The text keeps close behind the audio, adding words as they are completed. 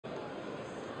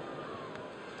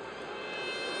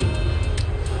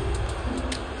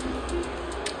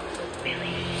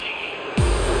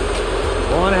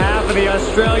of the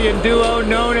Australian duo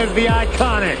known as the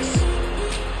Iconics.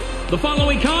 The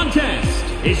following contest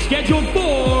is scheduled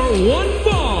for one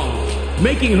fall.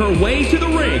 Making her way to the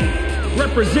ring,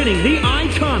 representing the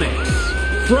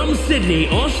Iconics, from Sydney,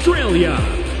 Australia,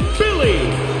 Billie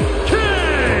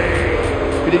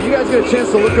Kay! Did you guys get a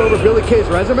chance to look over Billie Kay's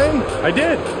resume? I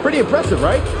did. Pretty impressive,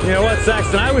 right? You know what,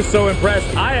 Saxton? I was so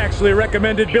impressed, I actually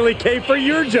recommended Billie Kay for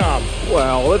your job.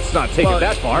 Well, let's not take it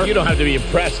that far. You don't have to be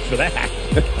impressed for that.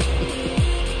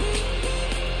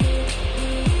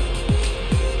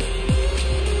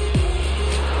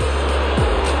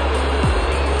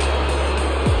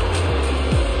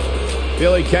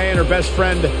 Billie Kay and her best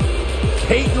friend,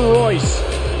 Peyton Royce,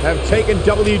 have taken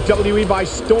WWE by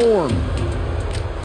storm.